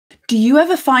Do you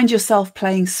ever find yourself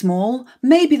playing small?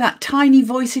 Maybe that tiny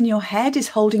voice in your head is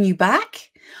holding you back?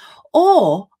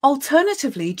 Or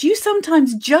alternatively, do you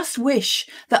sometimes just wish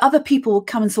that other people would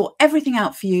come and sort everything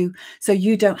out for you so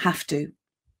you don't have to?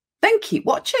 Then keep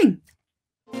watching.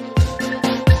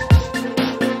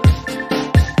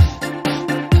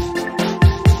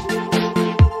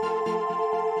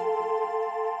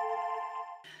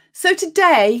 So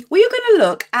today we are going to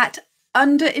look at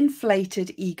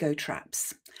underinflated ego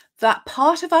traps. That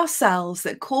part of ourselves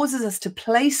that causes us to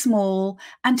play small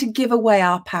and to give away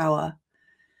our power.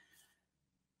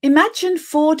 Imagine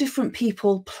 4 different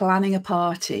people planning a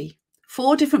party,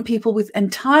 4 different people with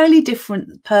entirely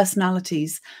different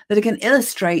personalities that are going to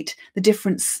illustrate the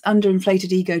different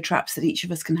underinflated ego traps that each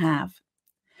of us can have.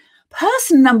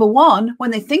 Person number 1,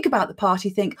 when they think about the party,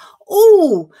 think,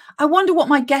 oh, I wonder what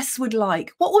my guests would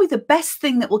like. What will be the best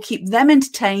thing that will keep them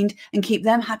entertained and keep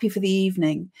them happy for the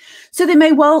evening? So they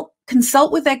may well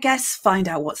consult with their guests, find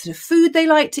out what sort of food they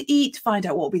like to eat, find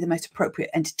out what will be the most appropriate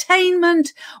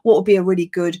entertainment, what will be a really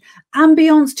good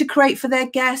ambience to create for their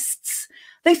guests.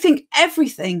 They think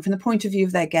everything from the point of view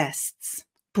of their guests.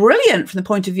 Brilliant from the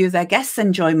point of view of their guests'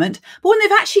 enjoyment. But when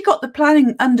they've actually got the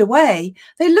planning underway,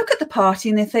 they look at the party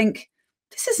and they think,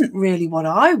 this isn't really what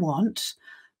I want.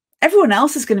 Everyone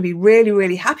else is going to be really,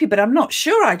 really happy, but I'm not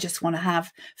sure I just want to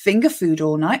have finger food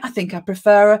all night. I think I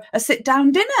prefer a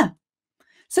sit-down dinner.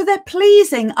 So they're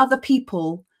pleasing other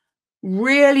people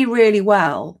really, really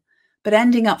well, but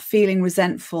ending up feeling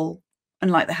resentful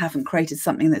and like they haven't created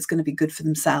something that's going to be good for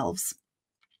themselves.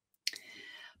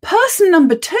 Person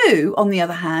number 2, on the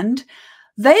other hand,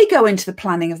 they go into the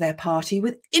planning of their party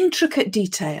with intricate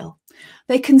detail.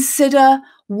 They consider,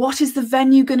 what is the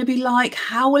venue going to be like?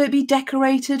 How will it be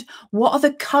decorated? What's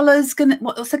the color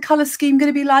scheme going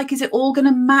to be like? Is it all going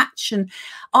to match? And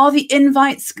are the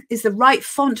invites, is the right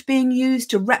font being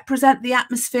used to represent the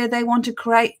atmosphere they want to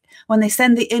create when they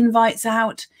send the invites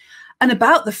out? And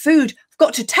about the food, I've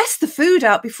got to test the food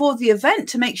out before the event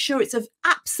to make sure it's of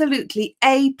absolutely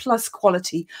A+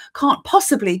 quality. Can't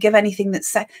possibly give anything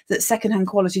that's secondhand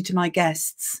quality to my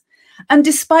guests. And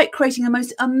despite creating a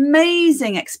most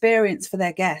amazing experience for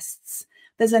their guests,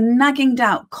 there's a nagging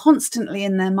doubt constantly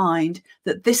in their mind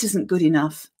that this isn't good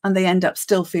enough, and they end up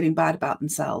still feeling bad about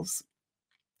themselves.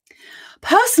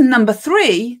 Person number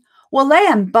 3, well,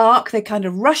 they kind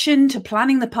of rush into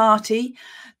planning the party,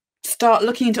 start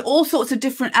looking into all sorts of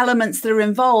different elements that are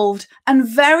involved, and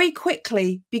very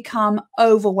quickly become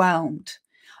overwhelmed.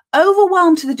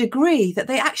 Overwhelmed to the degree that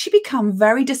they actually become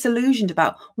very disillusioned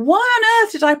about, why on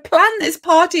earth did I plan this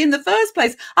party in the first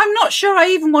place? I'm not sure I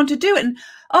even want to do it. And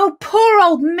oh, poor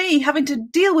old me having to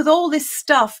deal with all this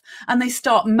stuff. And they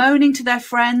start moaning to their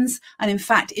friends. And in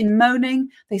fact, in moaning,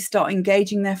 they start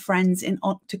engaging their friends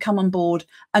to come on board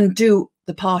and do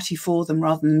the party for them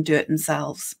rather than do it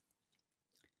themselves.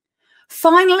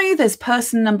 Finally, there's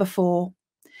person number 4.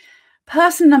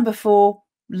 Person number 4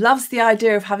 loves the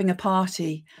idea of having a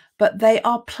party, but they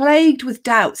are plagued with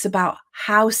doubts about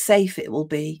how safe it will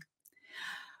be.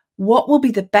 What will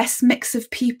be the best mix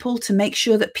of people to make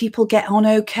sure that people get on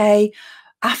okay?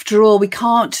 After all, we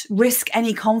can't risk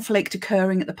any conflict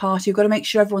occurring at the party. We've got to make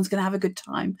sure everyone's going to have a good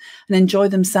time and enjoy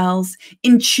themselves.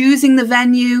 In choosing the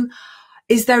venue,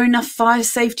 is there enough fire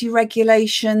safety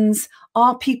regulations?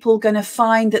 Are people going to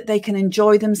find that they can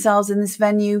enjoy themselves in this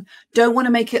venue? Don't want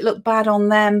to make it look bad on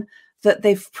them that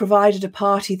they've provided a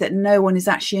party that no one is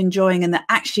actually enjoying and that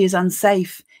actually is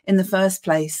unsafe in the first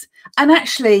place. And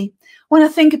actually, when I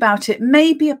think about it,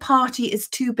 maybe a party is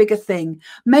too big a thing.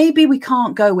 Maybe we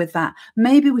can't go with that.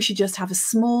 Maybe we should just have a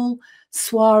small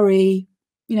soiree,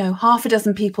 half a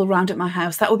dozen people around at my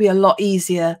house. That would be a lot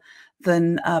easier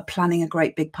than planning a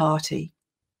great big party.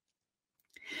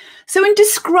 So in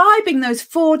describing those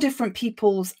 4 different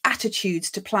people's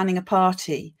attitudes to planning a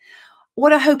party,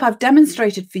 what I hope I've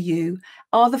demonstrated for you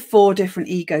are the 4 different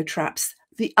ego traps,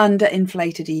 the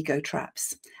underinflated ego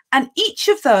traps. And each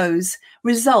of those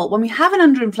result, when we have an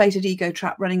underinflated ego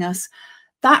trap running us,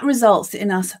 that results in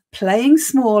us playing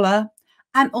smaller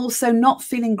and also not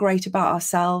feeling great about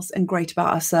ourselves and great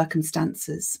about our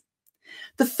circumstances.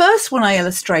 The first one I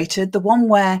illustrated, the one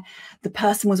where the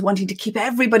person was wanting to keep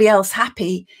everybody else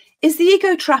happy, is the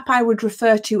ego trap I would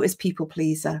refer to as people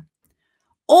pleaser.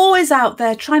 Always out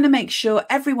there trying to make sure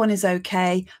everyone is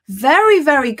okay, very,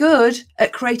 very good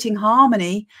at creating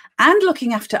harmony and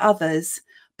looking after others,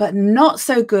 but not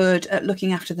so good at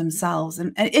looking after themselves.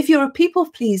 And if you're a people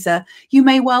pleaser, you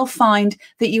may well find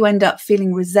that you end up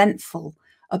feeling resentful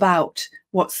about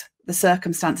what the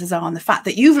circumstances are and the fact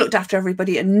that you've looked after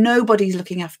everybody and nobody's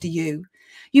looking after you.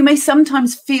 You may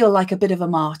sometimes feel like a bit of a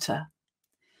martyr.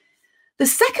 The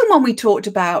second one we talked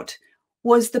about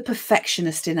was the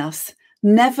perfectionist in us.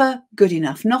 Never good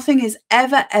enough. Nothing is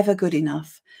ever, ever good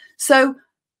enough. So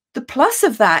the plus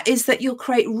of that is that you'll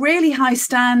create really high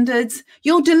standards.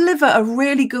 You'll deliver a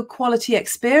really good quality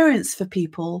experience for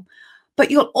people, but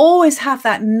you'll always have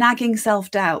that nagging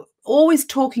self-doubt, always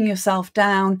talking yourself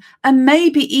down, and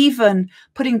maybe even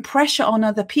putting pressure on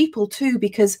other people too,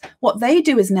 because what they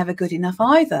do is never good enough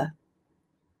either.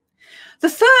 The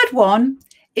third one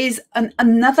is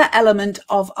another element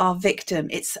of our victim.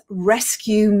 It's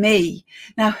rescue me.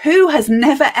 Now, who has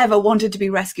never ever wanted to be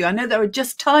rescued? I know there are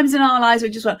just times in our lives where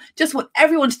we just want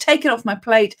everyone to take it off my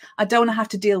plate. I don't want to have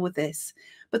to deal with this.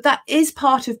 But that is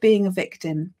part of being a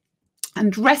victim.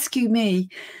 And rescue me,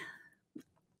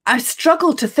 I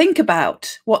struggled to think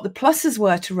about what the pluses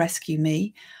were to rescue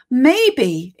me.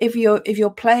 Maybe if you're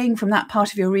playing from that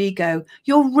part of your ego,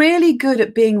 you're really good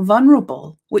at being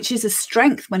vulnerable, which is a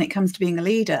strength when it comes to being a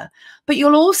leader. But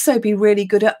you'll also be really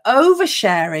good at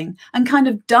oversharing and kind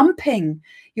of dumping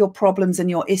your problems and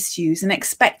your issues and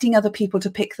expecting other people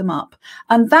to pick them up.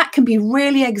 And that can be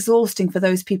really exhausting for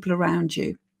those people around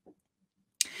you.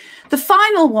 The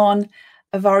final one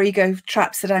of our ego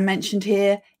traps that I mentioned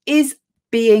here is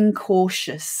being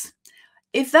cautious.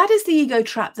 If that is the ego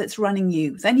trap that's running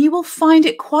you, then you will find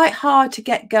it quite hard to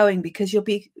get going because you'll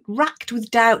be racked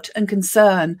with doubt and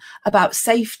concern about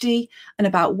safety and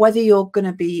about whether you're going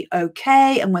to be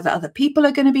okay and whether other people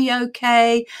are going to be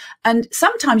okay. And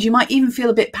sometimes you might even feel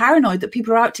a bit paranoid that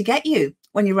people are out to get you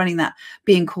when you're running that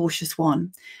being cautious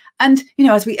one. And, you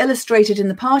know, as we illustrated in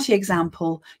the party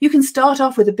example, you can start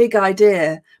off with a big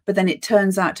idea, but then it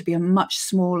turns out to be a much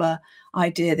smaller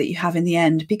idea that you have in the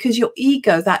end because your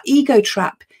ego, that ego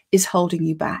trap, is holding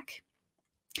you back.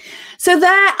 So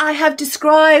there I have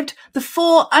described the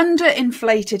 4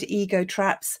 underinflated ego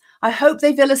traps. I hope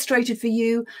they've illustrated for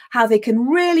you how they can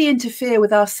really interfere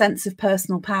with our sense of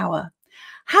personal power.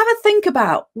 Have a think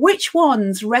about which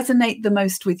ones resonate the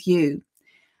most with you.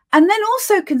 And then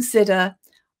also consider,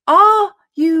 are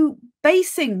you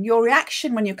basing your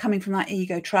reaction when you're coming from that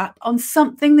ego trap on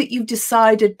something that you've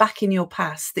decided back in your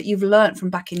past, that you've learned from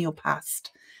back in your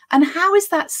past? And how is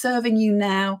that serving you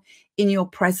now in your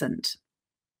present?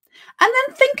 And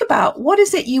then think about, what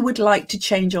is it you would like to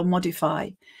change or modify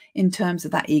in terms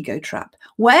of that ego trap?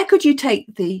 Where could you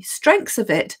take the strengths of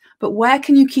it, but where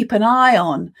can you keep an eye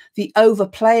on the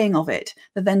overplaying of it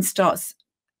that then starts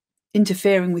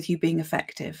interfering with you being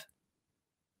effective?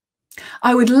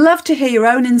 I would love to hear your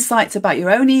own insights about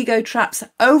your own ego traps,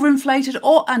 overinflated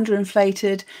or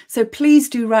underinflated. So please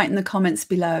do write in the comments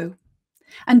below.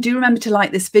 And do remember to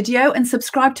like this video and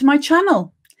subscribe to my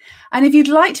channel. And if you'd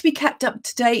like to be kept up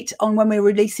to date on when we're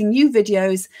releasing new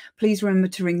videos, please remember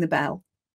to ring the bell.